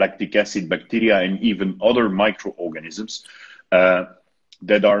kind of lactic acid bacteria and even other microorganisms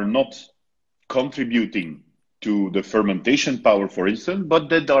that are not contributing to the fermentation power, for instance, but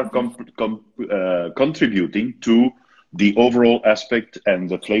that are contributing to the overall aspect and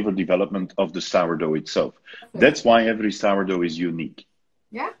the flavor development of the sourdough itself. That's why every sourdough is unique.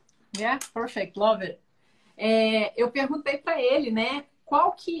 Yeah, perfect, love it. Eu perguntei para ele, né,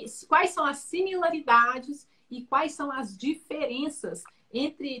 quais são as similaridades e quais são as diferenças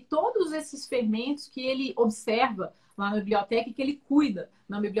entre todos esses fermentos que ele observa lá na biblioteca e que ele cuida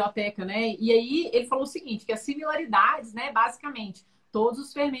na biblioteca, né? E aí ele falou o seguinte, que as similaridades, né, basicamente, todos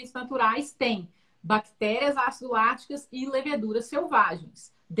os fermentos naturais têm bactérias ácido-láticas e leveduras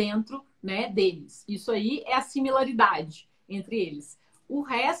selvagens dentro, né, deles. Isso aí é a similaridade entre eles. O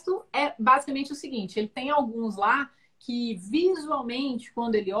resto é basicamente o seguinte, ele tem alguns lá que visualmente,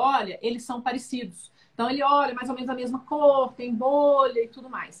 quando ele olha, eles são parecidos. Então ele olha mais ou menos a mesma cor, tem bolha e tudo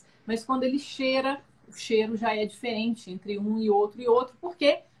mais. Mas quando ele cheira, o cheiro já é diferente entre um e outro. Por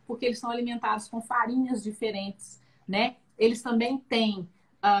quê? Porque eles são alimentados com farinhas diferentes, né? Eles também têm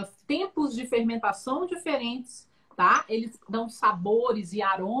tempos de fermentação diferentes, tá? Eles dão sabores e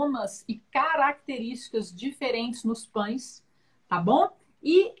aromas e características diferentes nos pães, tá bom?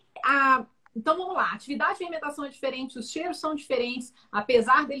 Então vamos lá, a atividade de fermentação é diferente, os cheiros são diferentes,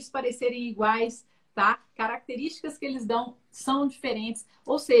 apesar deles parecerem iguais, tá? Características que eles dão são diferentes,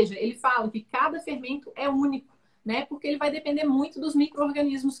 ou seja, ele fala que cada fermento é único, né? Porque ele vai depender muito dos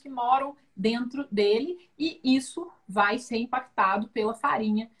micro-organismos que moram dentro dele e isso vai ser impactado pela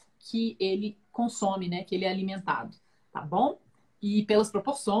farinha que ele consome, né? Que ele é alimentado, tá bom? E pelas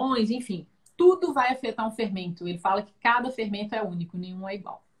proporções, enfim, tudo vai afetar um fermento. Ele fala que cada fermento é único, nenhum é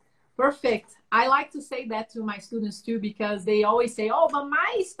igual. Perfect. I like to say that to my students too, because they always say, oh, but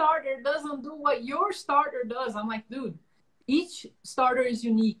my starter doesn't do what your starter does. I'm like, dude, each starter is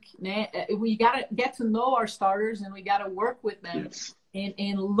unique. Né? We gotta get to know our starters and we gotta work with them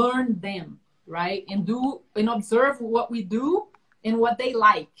and learn them, right? And observe what we do and what they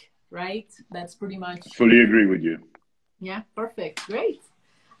like, right? That's pretty much. Fully agree with you. Yeah, perfect. Great.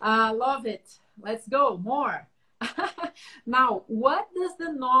 Love it. Let's go. More. Now, what does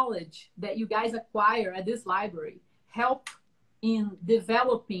the knowledge that you guys acquire at this library help in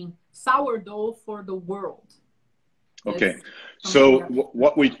developing sourdough for the world? Okay, so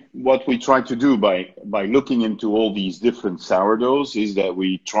what we try to do by looking into all these different sourdoughs is that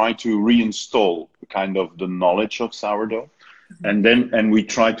we try to reinstall kind of the knowledge of sourdough, and we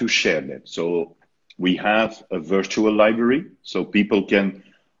try to share that. So we have a virtual library, so people can.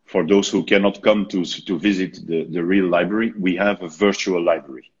 For those who cannot come to visit the real library, we have a virtual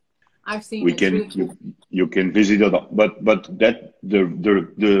library. I've seen it. You can visit it, but that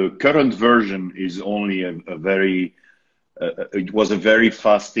the current version is only it was a very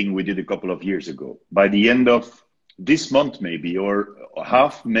fast thing we did a couple of years ago. By the end of this month, maybe, or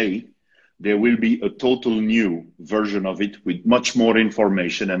half May, there will be a total new version of it with much more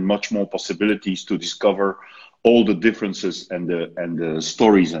information and much more possibilities to discover all the differences and the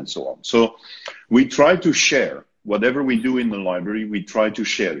stories and so on. So we try to share whatever we do in the library. We try to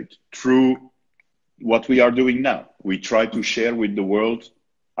share it through what we are doing now. We try to share with the world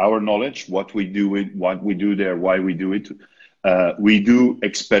our knowledge, what we do there, why we do it. We do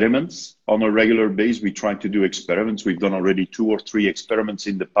experiments on a regular basis. We try to do experiments. We've done already 2 or 3 experiments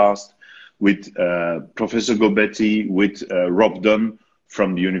in the past with Professor Gobetti, with Rob Dunn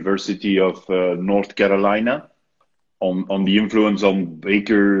from the University of North Carolina, on the influence on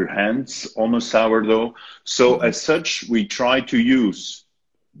baker hands on a sourdough. So as such, we try to use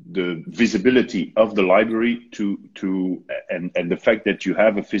the visibility of the library and the fact that you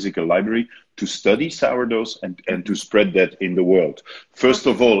have a physical library to study sourdoughs and to spread that in the world. First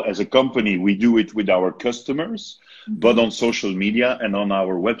of all, as a company, we do it with our customers, but on social media and on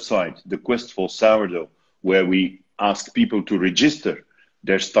our website, The Quest for Sourdough, where we ask people to register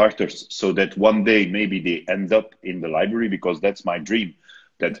their starters so that one day maybe they end up in the library, because that's my dream,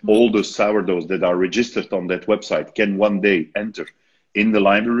 that all the sourdoughs that are registered on that website can one day enter in the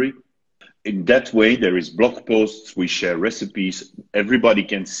library. In that way, there is blog posts, we share recipes, everybody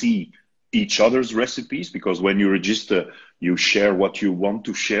can see each other's recipes, because when you register, you share what you want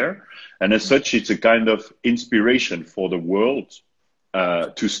to share. And as such, it's a kind of inspiration for the world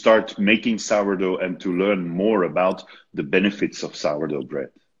to start making sourdough and to learn more about the benefits of sourdough bread.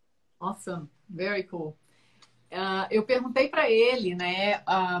 Awesome, very cool. Eu perguntei para ele, né,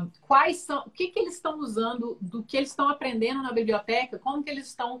 quais são, o que eles estão usando, do que eles estão aprendendo na biblioteca, como que eles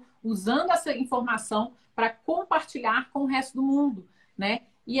estão usando essa informação para compartilhar com o resto do mundo, né?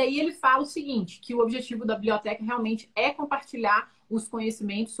 E aí ele fala o seguinte, que o objetivo da biblioteca realmente é compartilhar os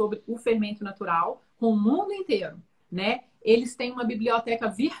conhecimentos sobre o fermento natural com o mundo inteiro, né? Eles têm uma biblioteca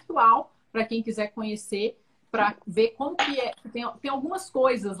virtual para quem quiser conhecer, para ver como que é. Tem algumas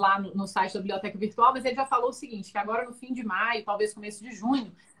coisas lá no site da Biblioteca Virtual, mas ele já falou o seguinte, que agora no fim de maio, talvez começo de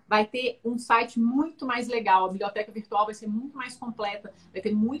junho, vai ter um site muito mais legal. A Biblioteca Virtual vai ser muito mais completa, vai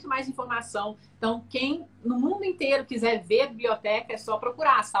ter muito mais informação. Então, quem no mundo inteiro quiser ver a biblioteca, é só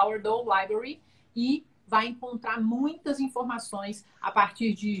procurar Sourdough Library e vai encontrar muitas informações a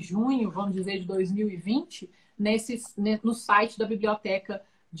partir de junho, vamos dizer, de 2020, no site da Biblioteca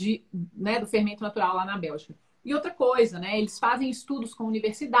do Fermento Natural lá na Bélgica. E outra coisa, né? Eles fazem estudos com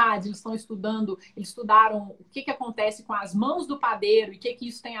universidades, eles estudaram o que acontece com as mãos do padeiro e o que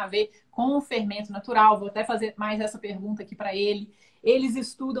isso tem a ver com o fermento natural. Vou até fazer mais essa pergunta aqui para ele. Eles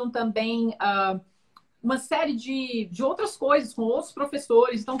estudam também uma série de outras coisas com outros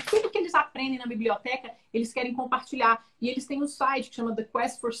professores. Então, tudo que eles aprendem na biblioteca, eles querem compartilhar. E eles têm um site que chama The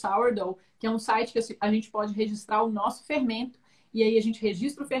Quest for Sourdough, que é um site que a gente pode registrar o nosso fermento. E aí a gente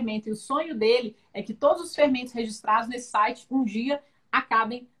registra o fermento. E o sonho dele é que todos os fermentos registrados nesse site um dia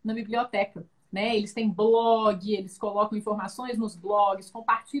acabem na biblioteca, né? Eles têm blog, eles colocam informações nos blogs,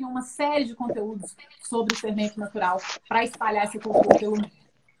 compartilham uma série de conteúdos sobre o fermento natural para espalhar esse conteúdo.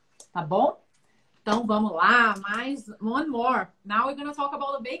 Tá bom? Então vamos lá, mais one more. Now we're going to talk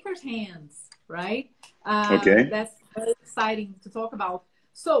about the baker's hands, right? Okay. That's very exciting to talk about.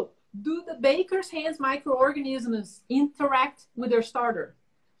 So, do the baker's hands microorganisms interact with their starter?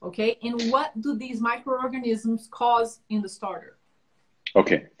 Okay, and what do these microorganisms cause in the starter?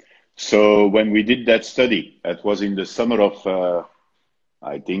 Okay, so when we did that study, that was in the summer of,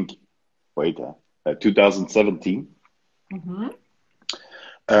 I think, 2017.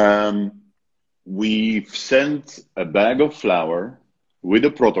 We sent a bag of flour with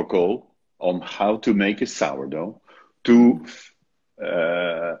a protocol on how to make a sourdough to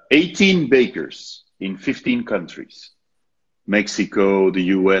 18 bakers in 15 countries. Mexico, the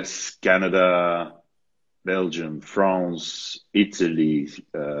US, Canada, Belgium, France, Italy,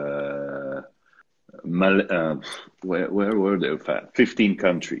 where were they? 15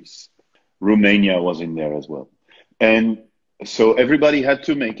 countries. Romania was in there as well. And so everybody had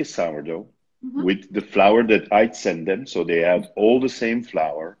to make a sourdough with the flour that I'd send them. So they had all the same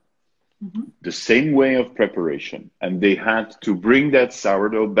flour, the same way of preparation, and they had to bring that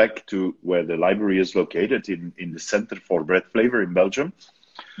sourdough back to where the library is located in the Center for Bread Flavor in Belgium.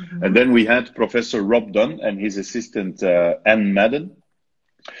 And then we had Professor Rob Dunn and his assistant Anne Madden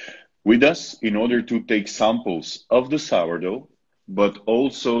with us in order to take samples of the sourdough, but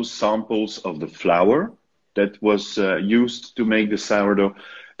also samples of the flour that was used to make the sourdough.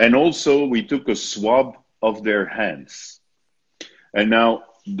 And also we took a swab of their hands. And now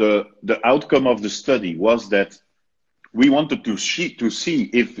the outcome of the study was that we wanted to see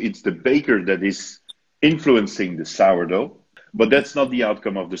if it's the baker that is influencing the sourdough, but that's not the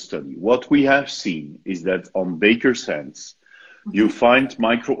outcome of the study. What we have seen is that on baker's hands, you find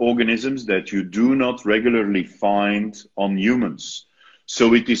microorganisms that you do not regularly find on humans.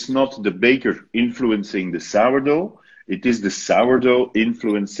 So it is not the baker influencing the sourdough, it is the sourdough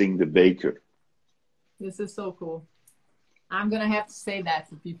influencing the baker. This is so cool. I'm gonna have to say that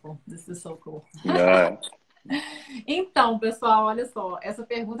to people. This is so cool. Yeah. Então, pessoal, olha só. Essa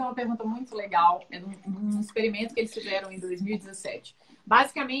pergunta é uma pergunta muito legal. É um experimento que eles fizeram em 2017.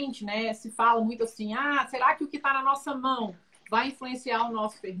 Basicamente, né, se fala muito assim, será que o que está na nossa mão vai influenciar o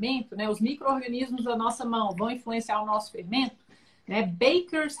nosso fermento? Né? Os micro-organismos da nossa mão vão influenciar o nosso fermento? Né?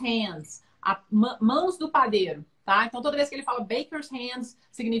 Baker's hands, mãos do padeiro. tá? Então, toda vez que ele fala baker's hands,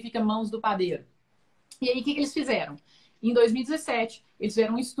 significa mãos do padeiro. E aí, o que eles fizeram? Em 2017, eles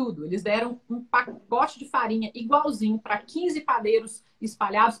fizeram um estudo. Eles deram um pacote de farinha igualzinho para 15 padeiros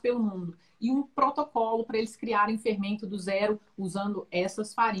espalhados pelo mundo e um protocolo para eles criarem fermento do zero usando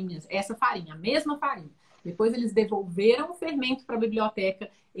essas farinhas, essa farinha, a mesma farinha. Depois eles devolveram o fermento para a biblioteca,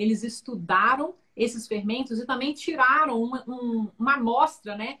 eles estudaram esses fermentos e também tiraram uma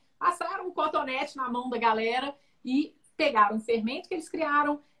amostra, né? Passaram um cotonete na mão da galera e pegaram o fermento que eles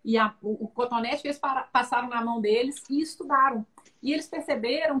criaram e o cotonete que eles passaram na mão deles e estudaram. E eles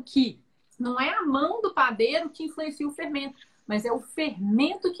perceberam que não é a mão do padeiro que influencia o fermento, mas é o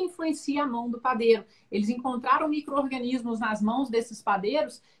fermento que influencia a mão do padeiro. Eles encontraram micro-organismos nas mãos desses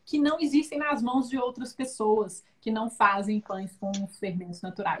padeiros que não existem nas mãos de outras pessoas que não fazem pães com os fermentos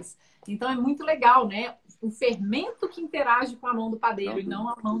naturais. Então é muito legal, né? O fermento que interage com a mão do padeiro e não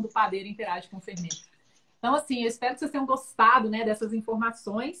a mão do padeiro interage com o fermento. Então, assim, eu espero que vocês tenham gostado, né, dessas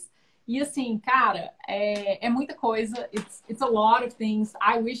informações. E, assim, cara, é muita coisa. It's a lot of things.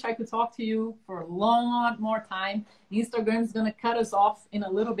 I wish I could talk to you for a lot more time. Instagram is going to cut us off in a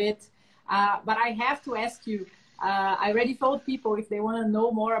little bit. But I have to ask you, I already told people if they want to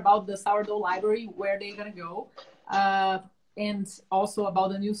know more about the sourdough library, where they're going to go. And also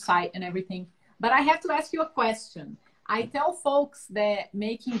about the new site and everything. But I have to ask you a question. I tell folks that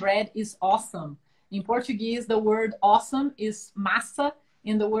making bread is awesome. In Portuguese, the word awesome is massa,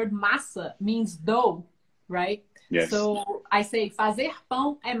 and the word massa means dough, right? Yes. So I say, fazer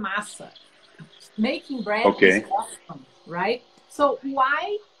pão é massa. Making bread is awesome, right? So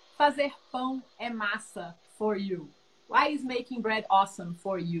why fazer pão é massa for you? Why is making bread awesome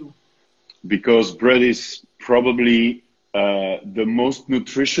for you? Because bread is probably the most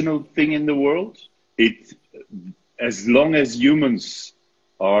nutritional thing in the world. As long as humans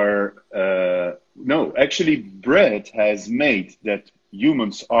are no, actually bread has made that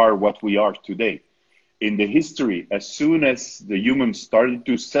humans are what we are today. In the history, as soon as the humans started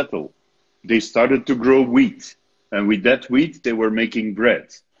to settle, they started to grow wheat, and with that wheat they were making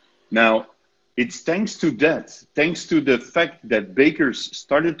bread. Now it's thanks to that, thanks to the fact that bakers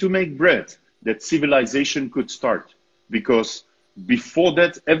started to make bread, that civilization could start. Because before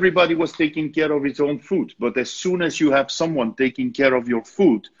that, everybody was taking care of his own food. But as soon as you have someone taking care of your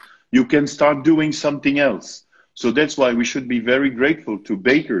food, you can start doing something else. So that's why we should be very grateful to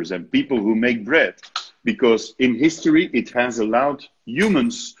bakers and people who make bread, because in history, it has allowed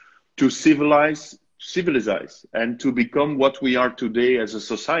humans to civilize and to become what we are today as a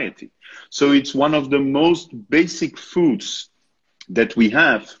society. So it's one of the most basic foods that we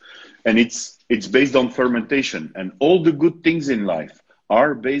have, and it's based on fermentation, and all the good things in life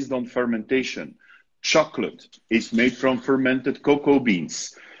are based on fermentation. Chocolate is made from fermented cocoa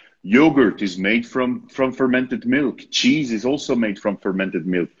beans. Yogurt is made from fermented milk. Cheese is also made from fermented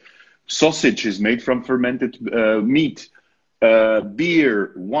milk. Sausage is made from fermented meat.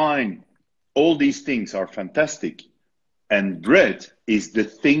 Beer, wine, all these things are fantastic. And bread is the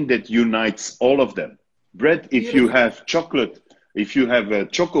thing that unites all of them. Bread, if you have chocolate, if you have a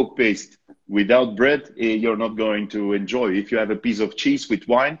choco paste without bread, you're not going to enjoy. If you have a piece of cheese with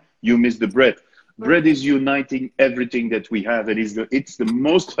wine, you miss the bread. Bread is uniting everything that we have. It's the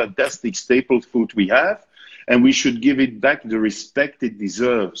most fantastic staple food we have, and we should give it back the respect it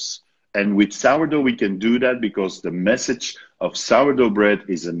deserves. And with sourdough, we can do that because the message of sourdough bread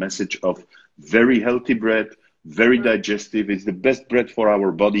is a message of very healthy bread, very digestive. It's the best bread for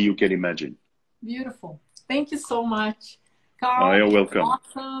our body you can imagine. Beautiful. Thank you so much. Karl, you're welcome.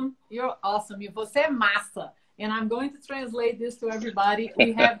 Awesome. You're awesome. Você é massa. And I'm going to translate this to everybody.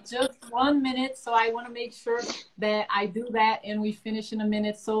 We have just 1 minute, so I want to make sure that I do that and we finish in a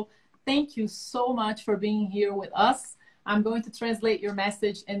minute. So thank you so much for being here with us. I'm going to translate your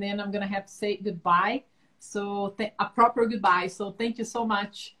message and then I'm going to have to say goodbye. So a proper goodbye. So thank you so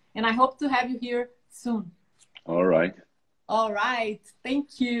much. And I hope to have you here soon. All right. All right.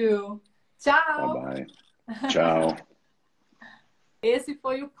 Thank you. Tchau. Bye-bye. Tchau. Esse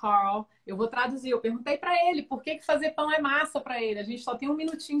foi o Karl. Eu vou traduzir. Eu perguntei para ele por que fazer pão é massa para ele. A gente só tem 1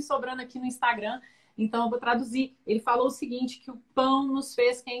 minutinho sobrando aqui no Instagram, então eu vou traduzir. Ele falou o seguinte, que o pão nos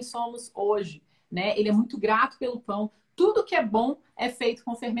fez quem somos hoje, né? Ele é muito grato pelo pão. Tudo que é bom é feito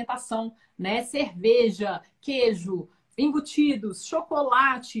com fermentação, né? Cerveja, queijo, embutidos,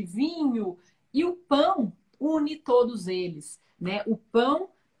 chocolate, vinho. E o pão une todos eles, né? O pão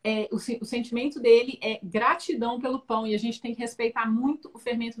o sentimento dele é gratidão pelo pão e a gente tem que respeitar muito o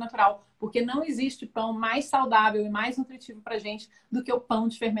fermento natural, porque não existe pão mais saudável e mais nutritivo para a gente do que o pão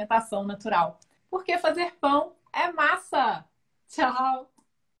de fermentação natural. Porque fazer pão é massa! Tchau!